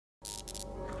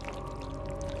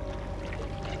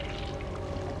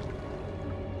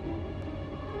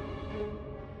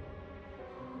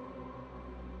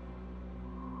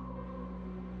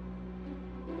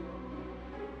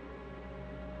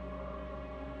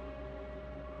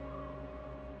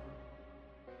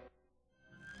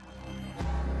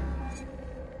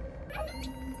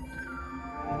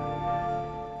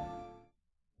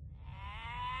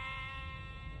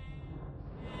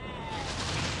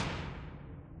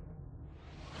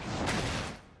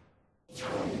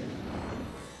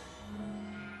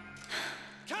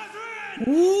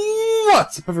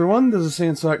What's up, everyone? This is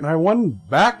Saiyan 91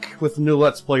 back with a new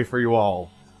Let's Play for you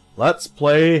all. Let's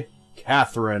play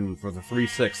Catherine for the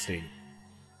 360.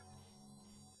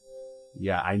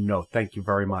 Yeah, I know. Thank you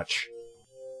very much.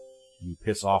 You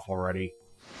piss off already.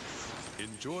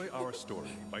 Enjoy our story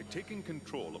by taking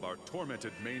control of our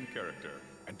tormented main character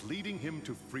and leading him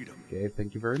to freedom. Okay,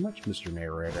 thank you very much, Mr.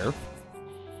 Narrator.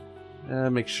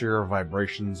 Make sure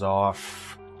vibration's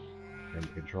off.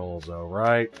 And controls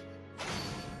alright.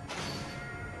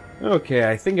 Okay,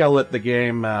 I think I'll let the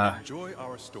game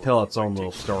tell its own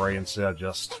little story instead of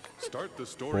just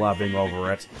blabbing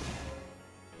over it.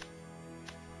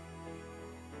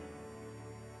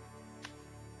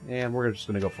 And we're just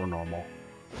gonna go for normal.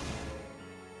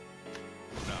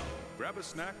 Now, grab a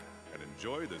snack and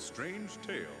enjoy the strange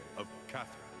tale of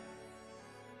Catherine.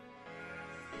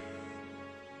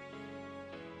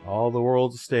 All the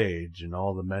world's a stage, and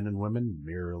all the men and women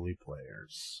merely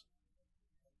players.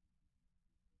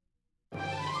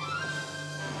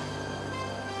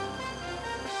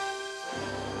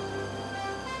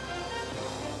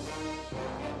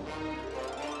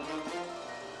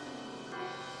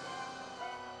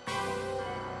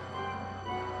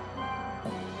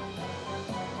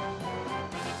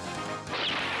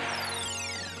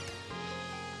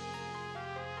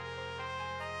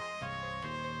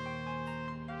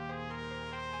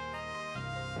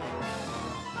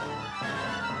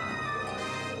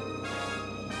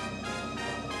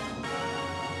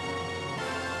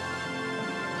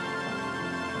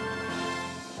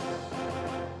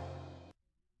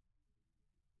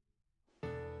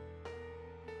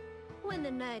 When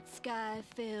the night sky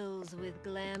fills with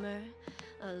glamour,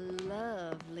 a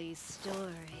lovely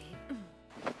story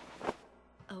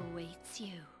awaits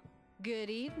you. Good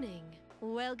evening.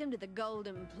 Welcome to the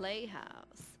Golden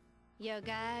Playhouse. Your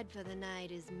guide for the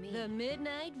night is me, the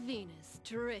Midnight Venus,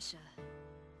 Trisha.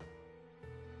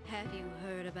 Have you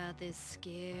heard about this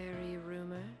scary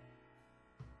rumor?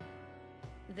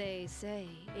 They say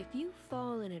if you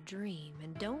fall in a dream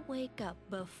and don't wake up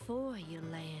before you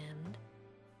land,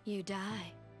 you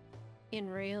die in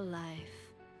real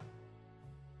life.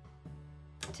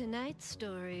 Tonight's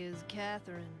story is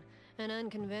Catherine, an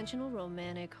unconventional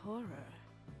romantic horror.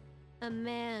 A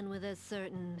man with a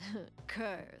certain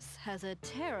curse has a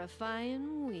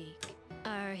terrifying week.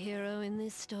 Our hero in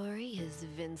this story is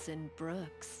Vincent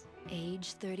Brooks,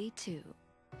 age 32.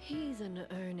 He's an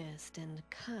earnest and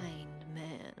kind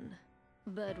man.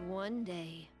 But one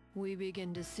day, we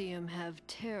begin to see him have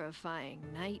terrifying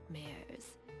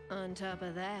nightmares. On top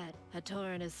of that, a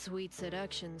torrent of sweet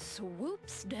seduction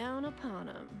swoops down upon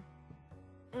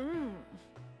him.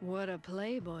 What a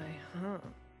playboy, huh?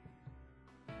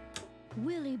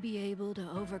 Will he be able to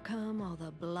overcome all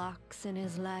the blocks in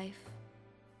his life?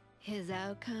 His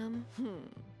outcome,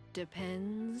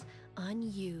 depends on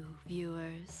you,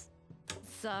 viewers.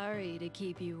 Sorry to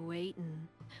keep you waiting.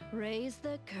 Raise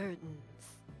the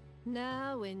curtains.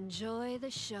 Now enjoy the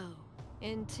show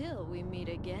until we meet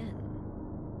again.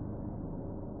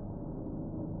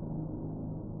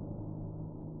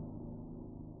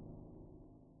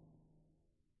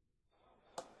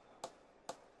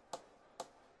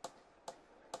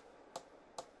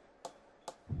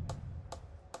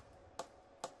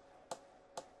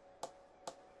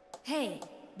 Hey,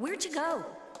 where'd you go?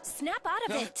 Snap out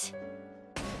of it!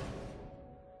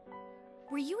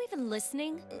 Were you even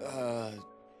listening?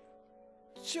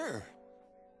 Sure.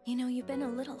 You know, you've been a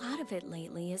little out of it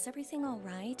lately. Is everything all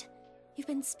right? You've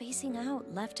been spacing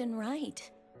out left and right.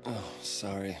 Oh,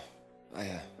 sorry.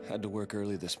 I had to work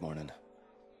early this morning.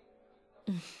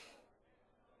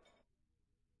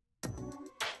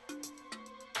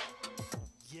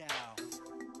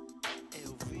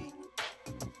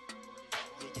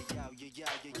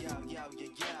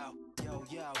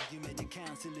 Yo, you made the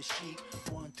cancel the sheet.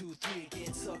 1, 2, 3,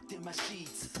 get sucked in my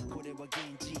sheets. これは現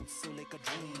実、それか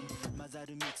dream。混ざ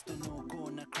る蜜と濃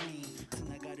厚なクリーム。つ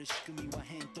ながる仕組みは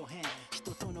変と変。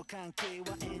人との関係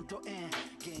はエンドエン。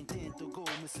原点とゴ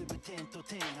ー結ぶ点と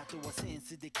点。あとはセン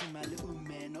スで決まる運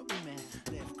命の運命。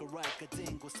Left か right か前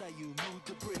後左右 move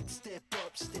the brick。Step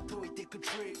up して解いてく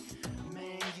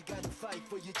trick。Man, you gotta fight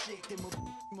for your chick。でも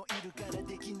もいるから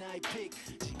できないピ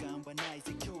ック。時間はない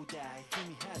ぜ兄弟。踏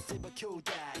み外せば兄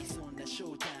弟。そんなシ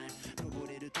ョータイム。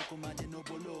登れるとこまで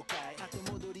登ろうかい。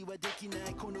後戻りはできな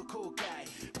いこの後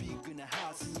悔。ビッグな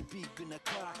ハウスにビッグな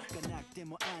カーがなくて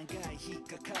も案外引っ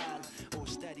かかる。押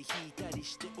したり引いたり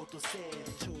して落とせる。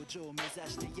頂上を目指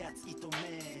してやつ射止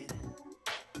める。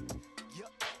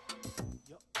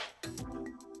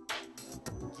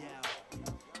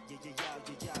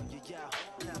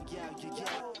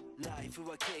Life フ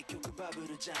は結局バブ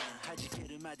ルじゃん弾け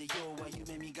るまで要は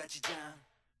夢見がちじゃん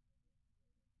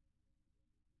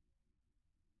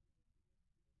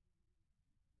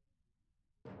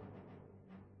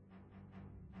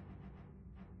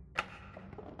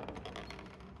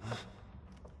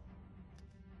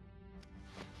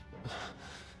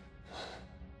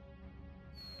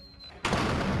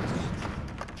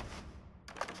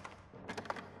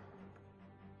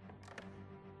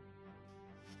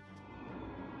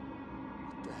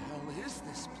What the hell is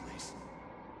this place?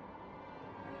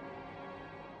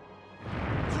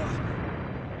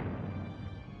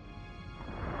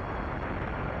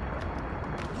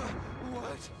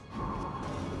 What?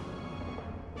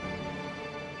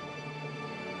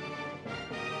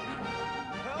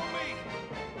 Help me!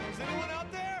 Is anyone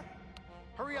out there?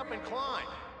 Hurry up and climb.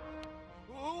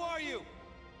 Who are you?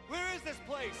 Where is this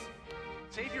place?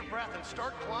 Save your breath and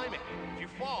start climbing. If you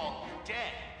fall, you're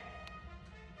dead.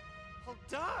 I'll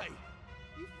die!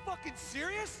 You fucking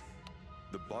serious?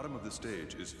 The bottom of the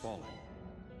stage is falling.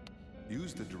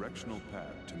 Use the directional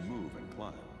pad to move and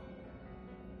climb.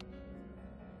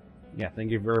 Yeah,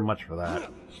 thank you very much for that.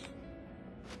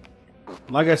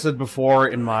 Like I said before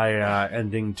in my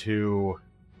ending to...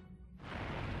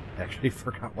 Actually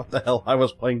forgot what the hell I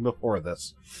was playing before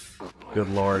this. Good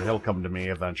lord, he'll come to me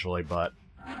eventually, but...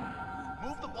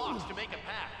 Move the blocks to make a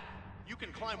path. You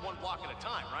can climb one block at a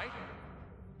time, right?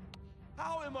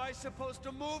 How am I supposed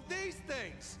to move these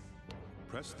things?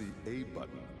 Press the A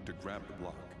button to grab the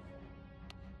block.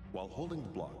 While holding the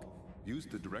block, use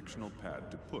the directional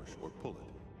pad to push or pull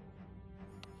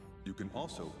it. You can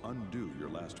also undo your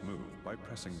last move by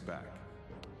pressing back.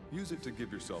 Use it to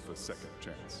give yourself a second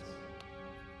chance.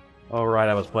 Alright,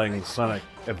 I was playing Sonic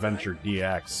Adventure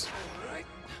DX.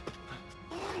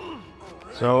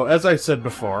 So, as I said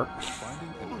before... Finding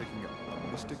and picking up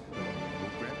a mystic pillar will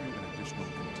grant you an additional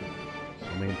continuum. So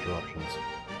many interruptions.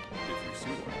 If you see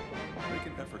one, make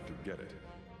an effort to get it.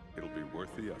 It'll be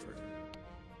worth the effort.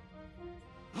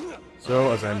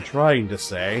 So, as I'm trying to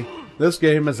say, this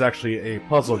game is actually a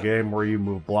puzzle game where you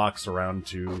move blocks around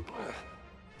to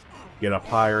get up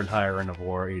higher and higher and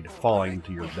avoid falling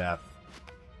to your death.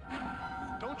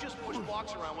 Don't just push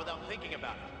blocks around without thinking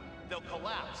about it. They'll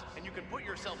collapse, and you can put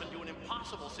yourself into an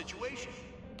impossible situation.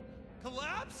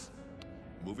 Collapse?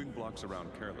 Moving blocks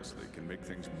around carelessly can make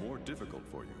things more difficult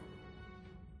for you.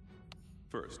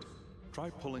 First, try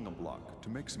pulling a block to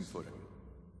make some footing.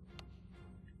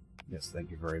 Yes,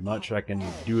 thank you very much. I can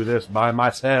do this by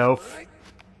myself.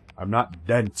 I'm not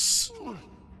dense.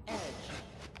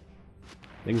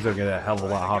 Things are gonna get a hell of a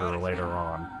lot harder later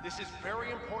on. This is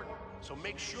very important, so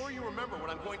make sure you remember what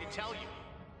I'm going to tell you.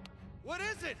 What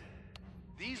is it?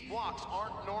 These blocks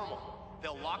aren't normal.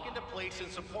 They'll lock into place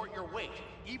and support your weight,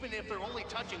 even if they're only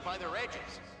touching by their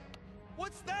edges.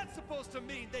 What's that supposed to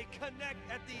mean, they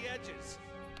connect at the edges?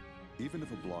 Even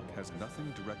if a block has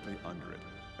nothing directly under it,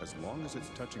 as long as it's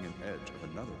touching an edge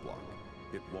of another block,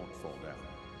 it won't fall down.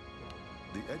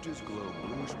 The edges glow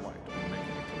bluish-white when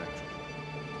making a connection.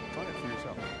 Try it for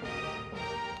yourself.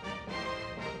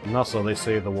 And also, they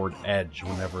say the word edge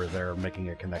whenever they're making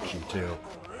a connection, too.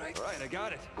 Alright, I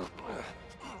got it.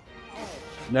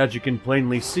 And as you can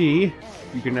plainly see,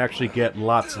 you can actually get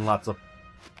lots and lots of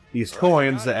these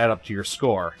coins that add up to your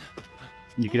score.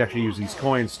 You can actually use these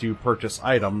coins to purchase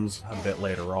items a bit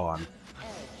later on.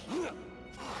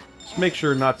 Just make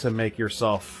sure not to make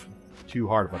yourself too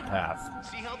hard of a path.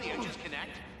 See how the edges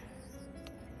connect?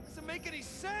 Doesn't make any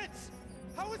sense!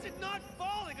 How is it not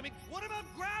falling? I mean, what about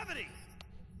gravity?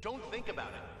 Don't think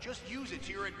about it. Just use it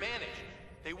to your advantage.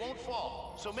 They won't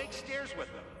fall, so make stairs with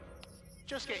them.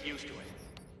 Just get used to it.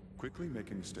 Quickly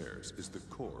making stairs is the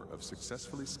core of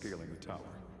successfully scaling the tower.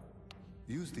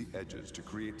 Use the edges to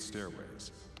create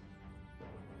stairways.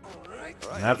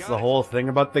 And that's the whole thing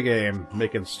about the game.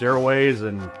 Making stairways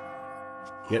and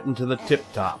getting to the tip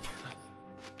top.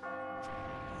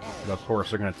 But of course,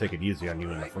 they're going to take it easy on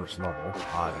you in the first level,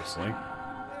 obviously.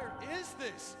 Where is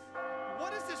this?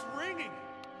 What is this ringing?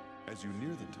 As you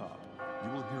near the top, you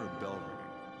will hear a bell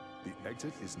ringing. The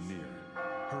exit is near.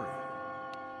 Hurry.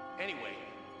 Anyway,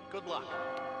 good luck.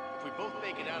 If we both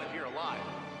make it out of here alive,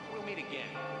 we'll meet again.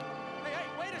 Hey,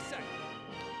 wait a sec!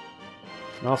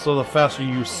 And also, the faster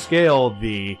you scale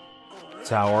the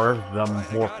tower, the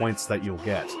more points that you'll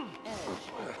get.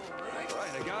 Alright,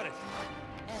 I got it.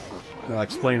 I'll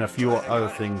explain a few other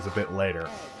things a bit later.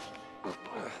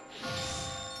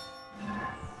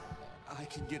 I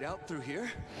can get out through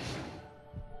here?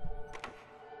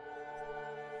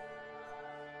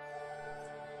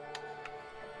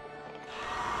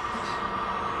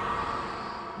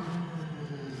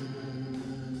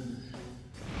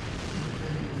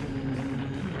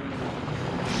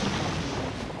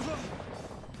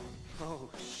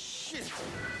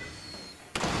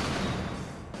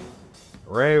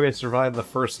 Ray survived the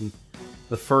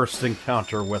first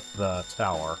encounter with the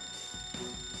tower.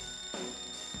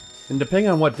 And depending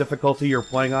on what difficulty you're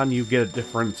playing on, you get a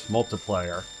different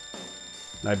multiplayer.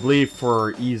 And I believe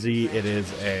for easy it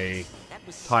is a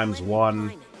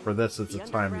 ×1. For this it's a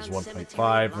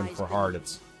 ×1.5, and for hard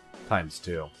it's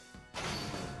 ×2.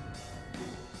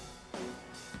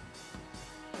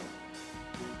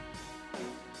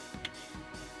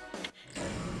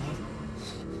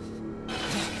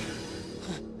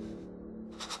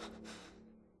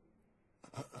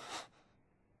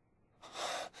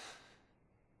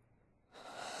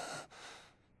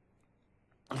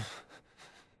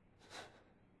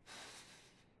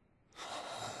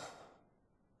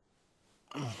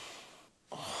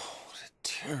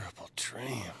 Terrible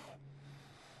dream.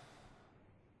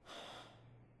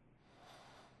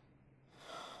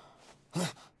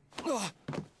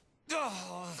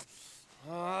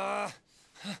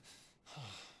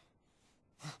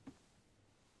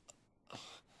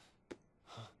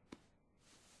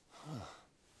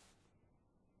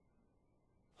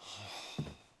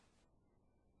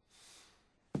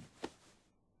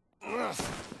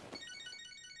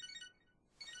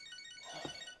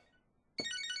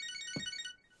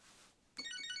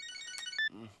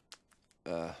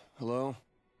 Hello?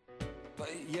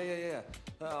 Yeah.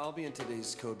 I'll be in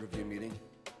today's code review meeting.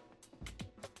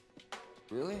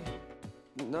 Really?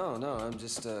 No, I'm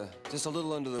just a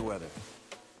little under the weather.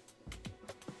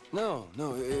 No,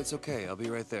 it's okay. I'll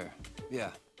be right there. Yeah.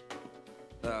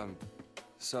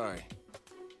 Sorry.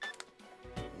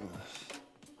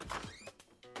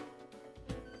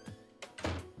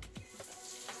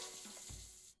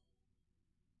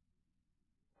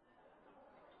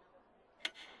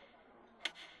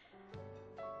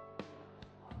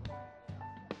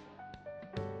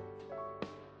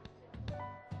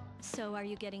 So are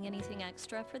you getting anything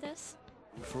extra for this?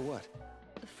 For what?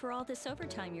 For all this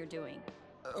overtime you're doing.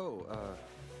 Oh,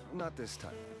 not this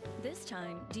time. This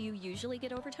time, do you usually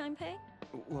get overtime pay?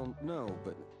 Well, no,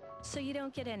 but... So you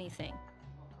don't get anything.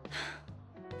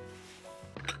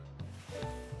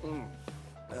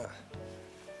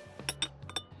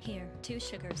 Here, 2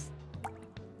 sugars.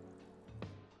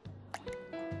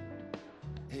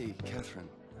 Hey, Catherine.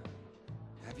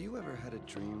 Have you ever had a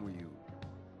dream where you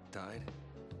died?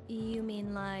 You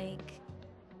mean like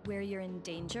where you're in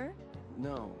danger?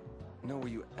 No, where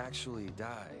you actually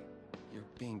die. You're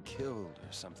being killed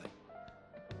or something.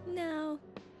 No,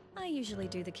 I usually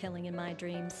do the killing in my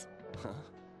dreams. Huh?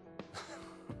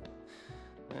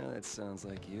 Well, that sounds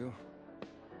like you.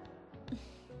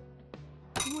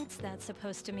 What's that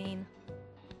supposed to mean?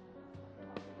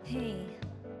 Hey,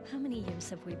 how many years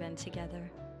have we been together?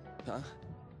 Huh?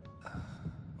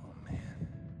 Oh man,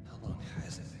 how long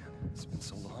has it been? It's been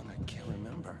so long I can't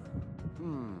remember.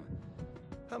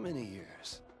 How many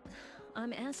years?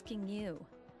 I'm asking you.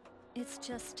 It's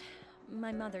just,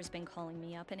 my mother's been calling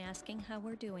me up and asking how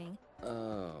we're doing.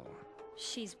 Oh.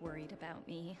 She's worried about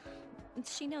me.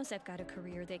 She knows I've got a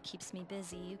career that keeps me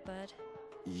busy, but...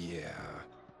 Yeah.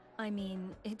 I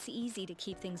mean, it's easy to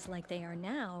keep things like they are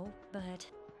now, but...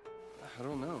 I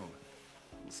don't know.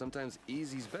 Sometimes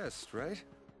easy's best, right?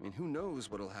 I mean, who knows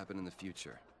what'll happen in the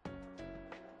future?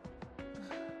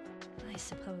 I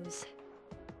suppose.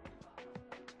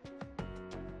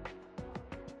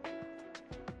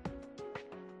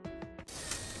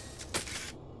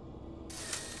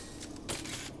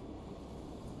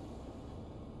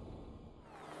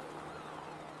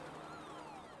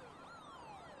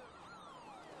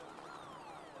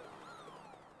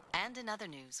 And in other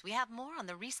news, we have more on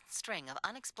the recent string of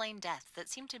unexplained deaths that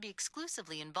seem to be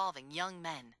exclusively involving young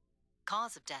men.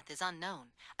 Cause of death is unknown,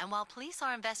 and while police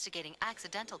are investigating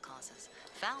accidental causes,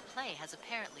 foul play has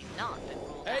apparently not been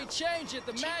ruled out. Hey, change it!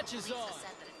 The match is on!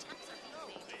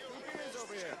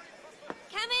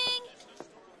 Coming!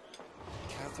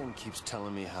 Catherine keeps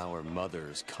telling me how her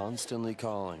mother's constantly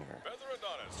calling her.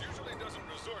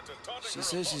 She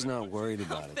says she's not worried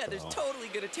about it, Feather's though. totally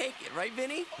gonna take it, right,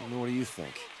 Vinny? And what do you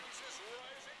think?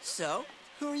 So,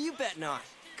 who are you betting on?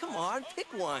 Come on, pick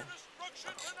one.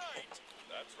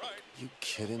 You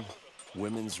kidding?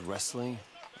 Women's wrestling?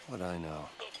 What I know.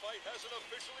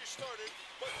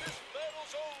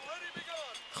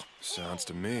 Sounds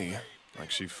to me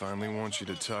like she finally wants you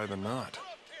to tie the knot.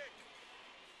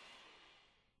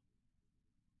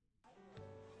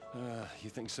 You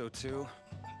think so too?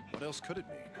 What else could it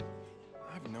mean?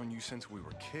 I've known you since we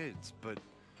were kids, but...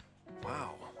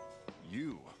 Wow.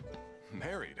 You.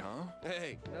 Married, huh?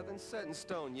 Hey, nothing's set in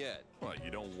stone yet. What,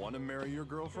 you don't want to marry your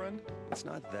girlfriend? It's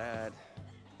not that.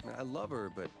 I love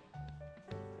her, but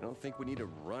I don't think we need to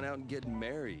run out and get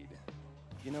married.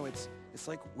 You know, it's It's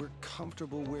like we're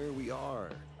comfortable where we are.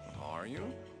 Are you?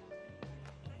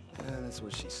 Yeah, that's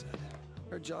what she said.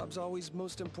 Her job's always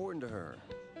most important to her.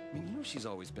 I mean, you know she's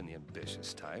always been the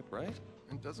ambitious type, right?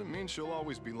 It doesn't mean she'll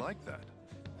always be like that.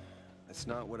 That's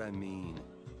not what I mean.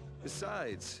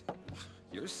 Besides,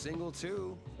 you're single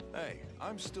too. Hey,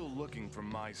 I'm still looking for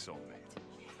my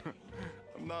soulmate.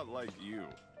 I'm not like you.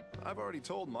 I've already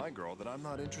told my girl that I'm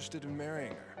not interested in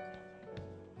marrying her.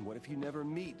 What if you never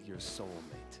meet your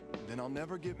soulmate? Then I'll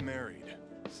never get married.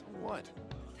 So what?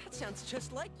 That sounds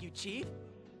just like you, Chief.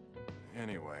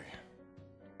 Anyway,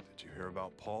 did you hear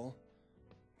about Paul?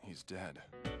 He's dead.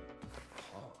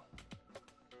 Paul?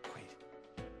 Wait,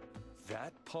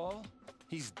 that Paul?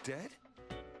 He's dead?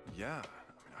 Yeah,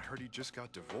 I heard he just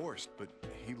got divorced, but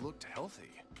he looked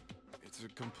healthy. It's a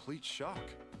complete shock.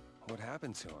 What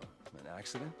happened to him? An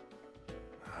accident?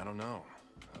 I don't know.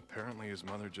 Apparently his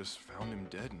mother just found him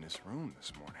dead in his room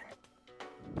this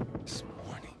morning. This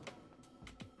morning?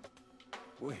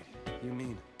 Wait, you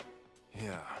mean...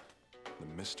 Yeah,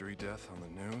 the mystery death on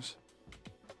the news.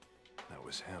 That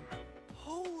was him.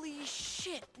 Holy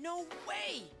shit, no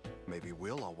way! Maybe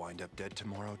we'll all wind up dead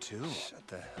tomorrow too. Shut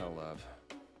the hell up.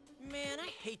 Man, I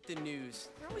hate the news.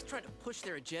 They're always trying to push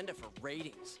their agenda for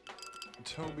ratings.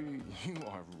 Toby, you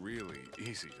are really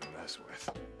easy to mess with.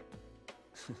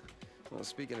 Well,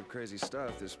 speaking of crazy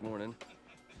stuff, this morning,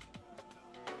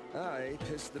 I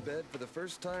pissed the bed for the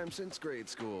first time since grade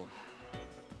school.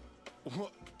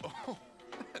 What? Oh,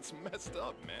 that's messed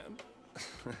up, man.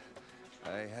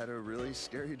 I had a really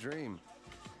scary dream,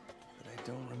 but I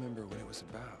don't remember what it was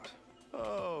about.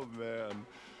 Oh, man.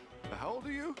 How old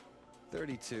are you?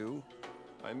 32.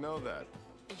 I know that.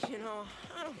 You know,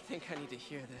 I don't think I need to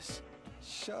hear this.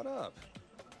 Shut up.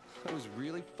 I was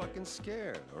really fucking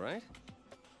scared, all right?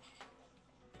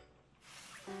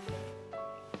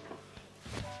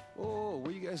 Oh,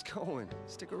 where you guys going?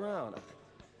 Stick around.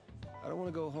 I don't want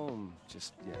to go home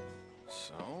just yet.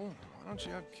 So, why don't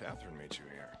you have Catherine meet you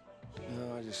here?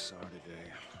 No, I just saw her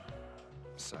today.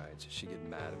 Besides, she'd get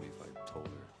mad at me if I told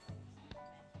her.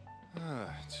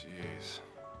 Ah, jeez.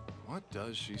 What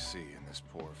does she see in this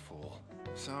poor fool?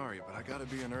 Sorry, but I gotta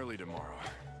be in early tomorrow.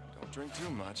 Don't drink too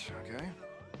much, okay?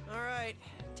 All right,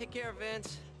 take care,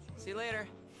 Vince. See you later.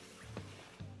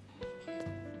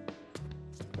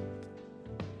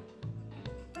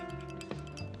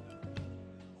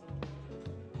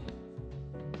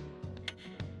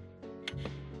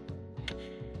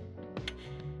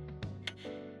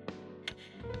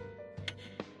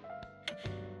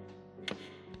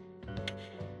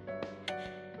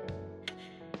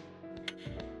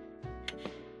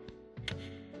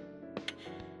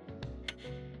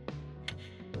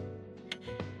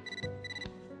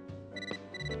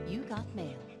 You got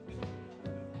mail.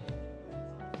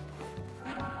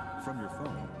 From your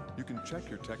phone, you can check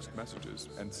your text messages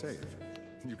and save.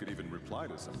 You could even reply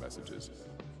to some messages.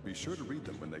 Be sure to read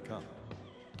them when they come.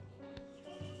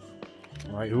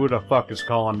 Right, who the fuck is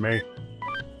calling me?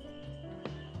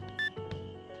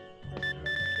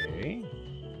 Okay.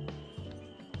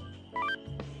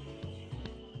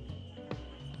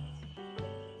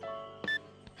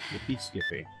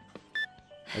 Skippy.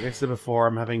 Like I said before,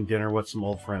 I'm having dinner with some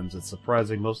old friends. It's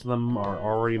surprising. Most of them are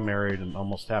already married and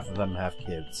almost half of them have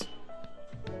kids.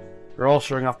 They're all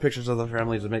showing off pictures of their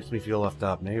families. It makes me feel left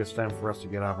out. Maybe it's time for us to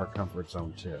get out of our comfort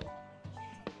zone too.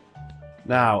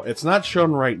 Now, it's not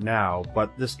shown right now,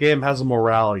 but this game has a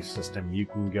morality system. You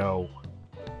can go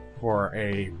for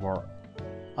a more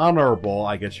honorable,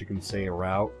 I guess you can say,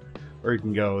 route, or you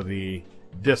can go the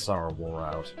dishonorable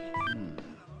route.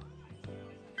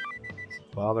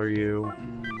 Bother you?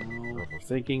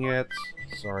 Overthinking it?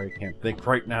 Sorry, I can't think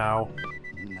right now.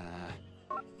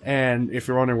 And if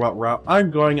you're wondering what route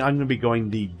I'm going to be going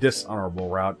the dishonorable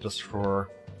route just for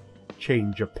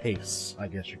change of pace, I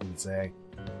guess you can say.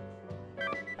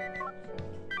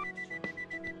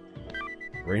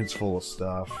 Brain's full of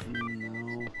stuff.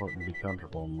 Important to be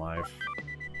comfortable in life.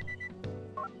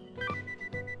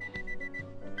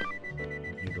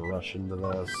 Need to rush into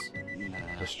this.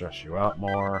 To stress you out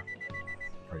more.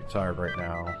 Pretty tired right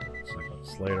now. So I got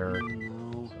this later.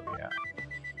 So yeah.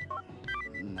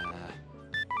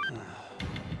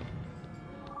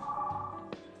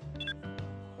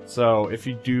 So if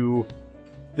you do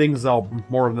things that'll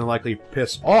more than likely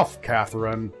piss off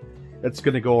Catherine, it's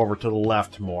going to go over to the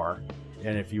left more.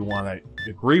 And if you want to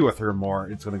agree with her more,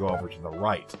 it's going to go over to the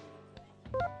right.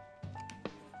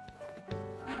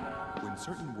 When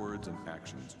certain words and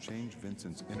actions change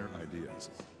Vincent's inner ideas,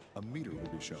 a meter will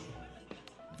be shown.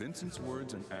 Vincent's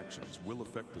words and actions will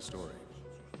affect the story.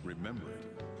 Remember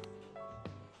it.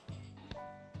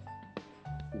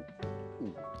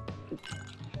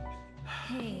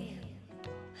 Hey,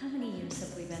 how many years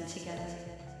have we been together?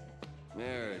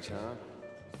 Marriage, huh?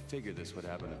 Figured this would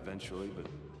happen eventually, but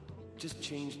just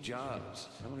change jobs.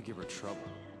 I don't want to give her trouble.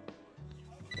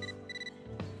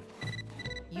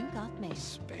 You got mail.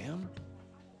 Spam?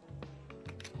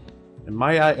 And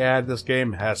might I add, this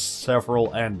game has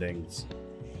several endings.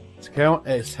 To count,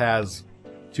 it has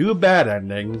 2 bad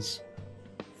endings,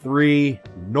 3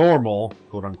 normal,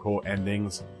 quote-unquote,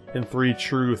 endings, and 3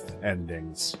 truth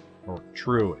endings. Or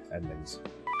true endings.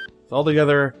 So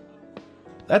altogether,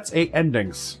 that's 8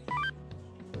 endings.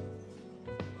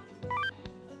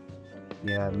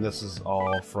 Yeah, and this is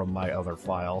all from my other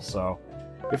file, so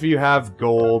if you have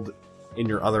gold in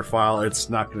your other file, it's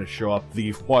not going to show up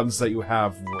the ones that you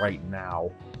have right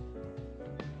now.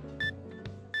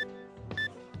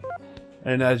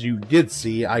 And as you did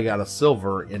see, I got a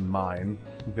silver in mine,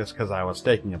 just because I was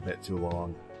taking a bit too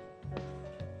long.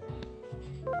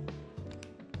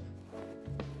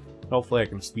 Hopefully I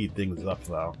can speed things up,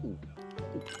 though.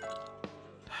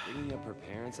 Bringing up her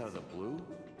parents out of the blue?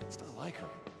 It's not like her.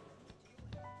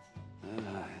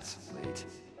 It's late.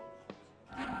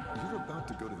 You're about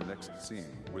to go to the next scene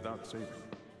without saving.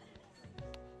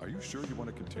 Are you sure you want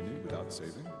to continue without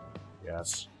saving?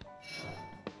 Yes.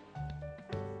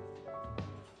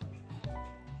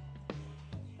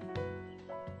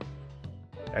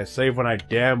 I save when I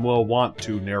damn well want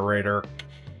to, narrator.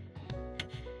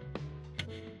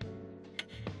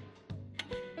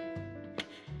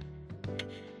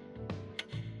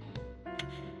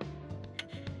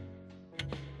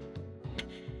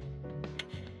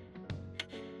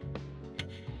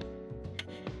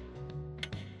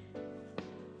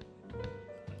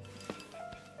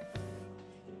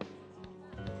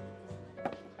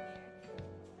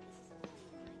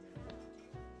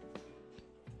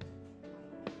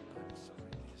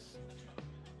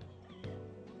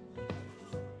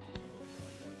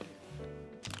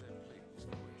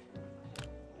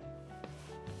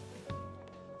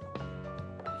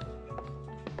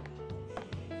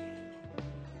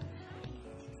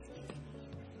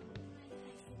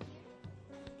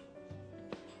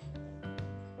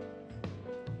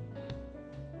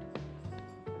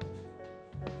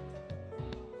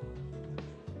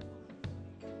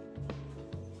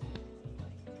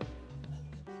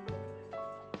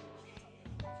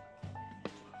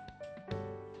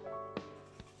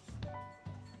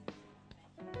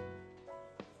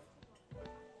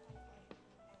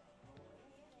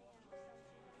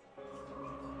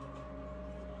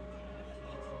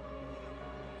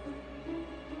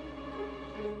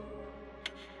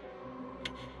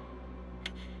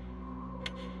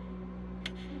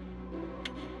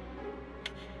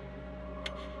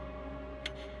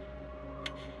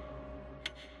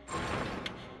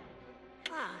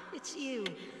 It's you.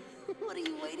 What are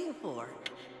you waiting for?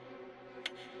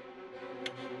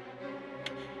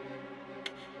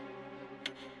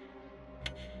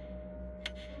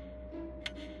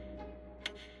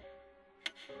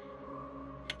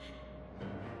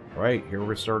 Right, here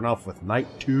we're starting off with Night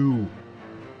 2.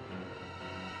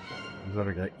 Things are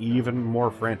gonna get even more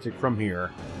frantic from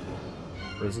here.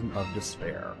 Prison of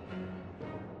Despair.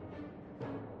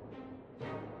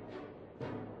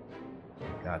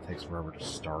 God, it takes forever to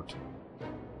start.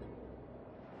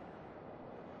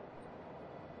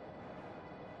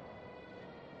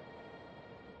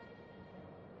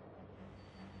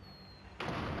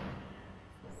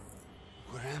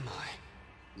 Where am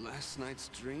I? Last night's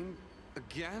dream?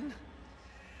 Again?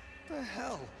 What the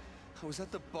hell? I was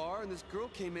at the bar and this girl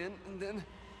came in and then...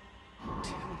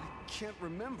 Damn, I can't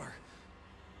remember.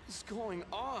 What's going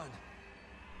on?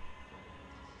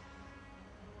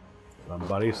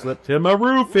 Somebody slipped him a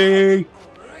roofie!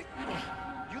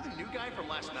 You the new guy from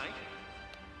last night?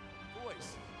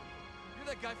 Boys, you're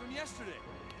that guy from yesterday.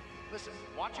 Listen,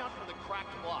 watch out for the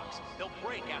cracked blocks. They'll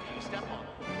break after you step on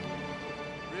them.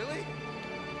 Really?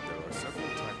 There are several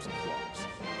types of blocks,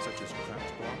 such as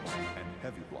cracked blocks and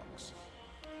heavy blocks.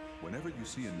 Whenever you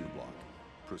see a new block,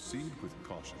 proceed with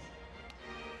caution.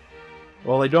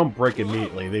 Well, they don't break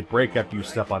immediately. They break after you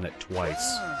step on it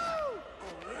twice.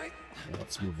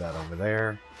 Let's move that over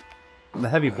there. And the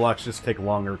heavy blocks just take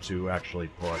longer to actually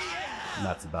push. And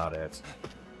that's about it.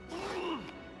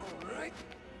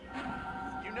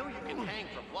 You know you can hang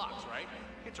from blocks, right?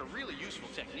 It's a really useful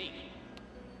technique.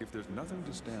 If there's nothing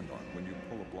to stand on when you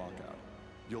pull a block out,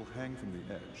 you'll hang from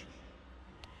the edge.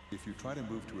 If you try to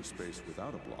move to a space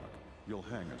without a block, you'll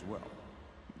hang as well.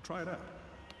 Try it out.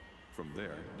 From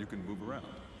there, you can move around.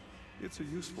 It's a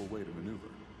useful way to maneuver.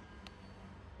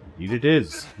 Indeed it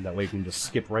is. That way you can just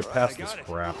skip right past this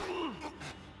crap.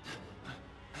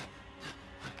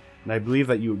 And I believe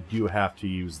that you do have to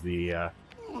use the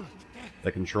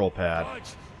the control pad.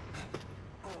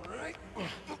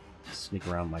 Sneak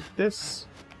around like this.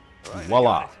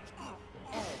 Voila!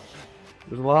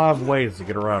 There's a lot of ways to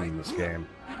get around in this game.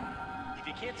 If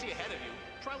you can't see ahead of you,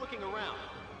 try looking around.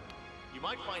 You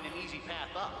might find an easy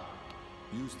path up.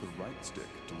 Use the right stick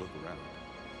to look around.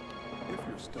 If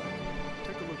you're stuck,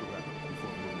 take a look around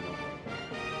before moving on.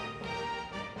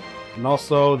 And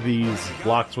also, these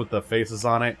blocks with the faces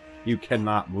on it, you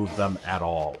cannot move them at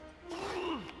all.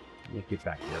 Let me get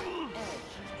back here.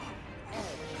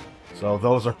 So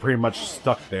those are pretty much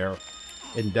stuck there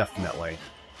indefinitely.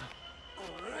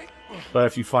 But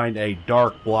if you find a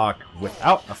dark block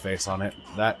without a face on it,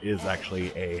 that is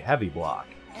actually a heavy block.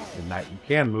 And that you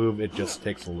can move, it just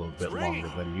takes a little bit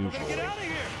longer than usually.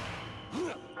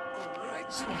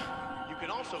 You can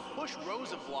also push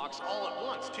rows of blocks all at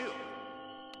once, too.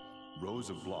 Rows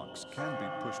of blocks can be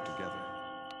pushed together.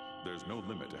 There's no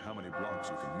limit to how many blocks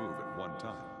you can move at one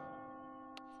time.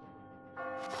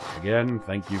 Again,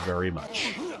 thank you very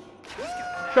much.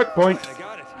 Checkpoint! I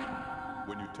got it.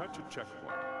 When you touch a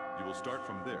checkpoint, you will start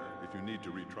from there if you need to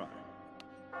retry.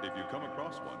 If you come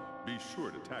across one, be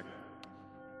sure to tag it.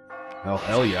 Well,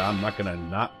 hell yeah, I'm not gonna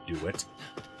not do it.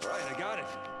 Alright, I got it.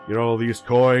 Get all these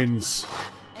coins.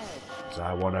 'Cause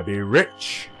I wanna be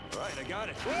rich. Alright, I got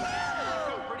it. You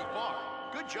go pretty far.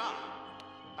 Good job.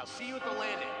 I'll see you at the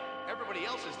landing. Everybody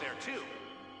else is there, too.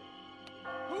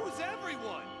 Who's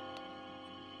everyone?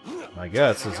 My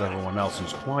guess is everyone else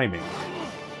who's climbing.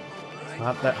 It's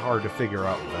not that hard to figure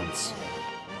out, Vince.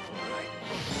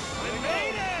 I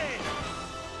made it!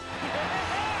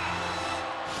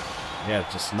 Yeah,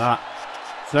 it's just not...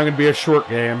 It's not gonna be a short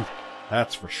game.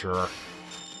 That's for sure.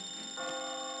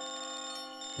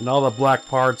 And all the black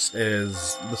parts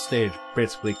is the stage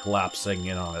basically collapsing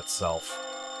in on itself.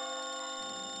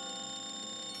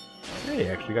 Hey,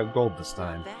 actually got gold this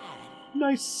time.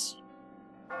 Nice!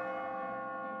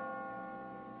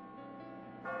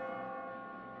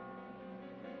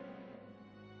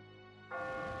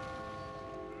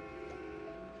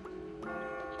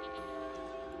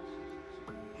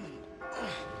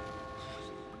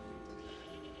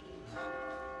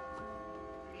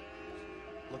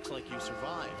 Looks like you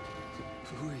survived.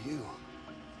 Who are you?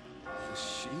 A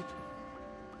sheep?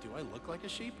 Do I look like a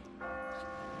sheep?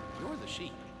 You're the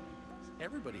sheep.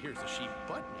 Everybody here's a sheep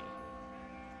but me.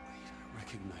 Wait, I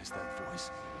recognize that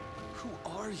voice. Who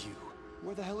are you?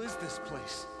 Where the hell is this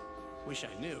place? Wish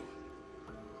I knew.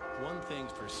 One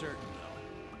thing's for certain,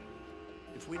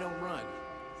 though. If we don't run,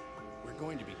 we're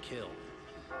going to be killed.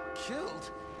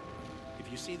 Killed? If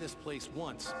you see this place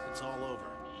once, it's all over.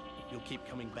 You'll keep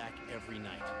coming back every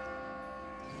night.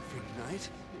 Every night?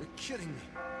 You're kidding me.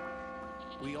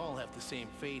 We all have the same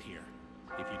fate here.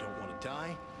 If you don't want to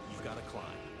die, you've got to climb.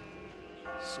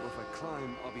 So if I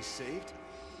climb, I'll be saved?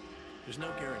 There's no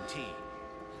guarantee.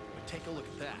 But take a look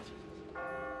at that.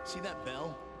 See that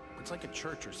bell? It's like a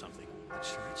church or something. A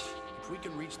church? If we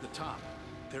can reach the top,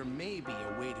 there may be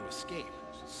a way to escape.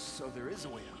 So there is a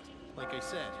way out. Like I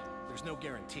said, there's no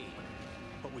guarantee.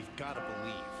 But we've got to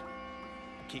believe.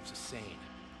 It keeps us sane.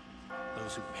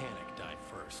 Those who panic die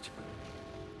first.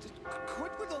 Just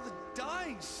quit with all the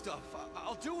dying stuff.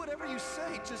 I'll do whatever you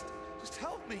say. Just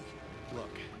help me.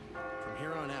 Look, from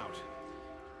here on out,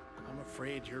 I'm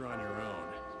afraid you're on your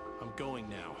own. I'm going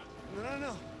now.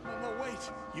 No,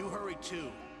 wait. You hurry too.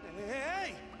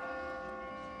 Hey!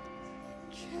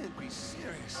 Can't be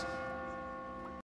serious.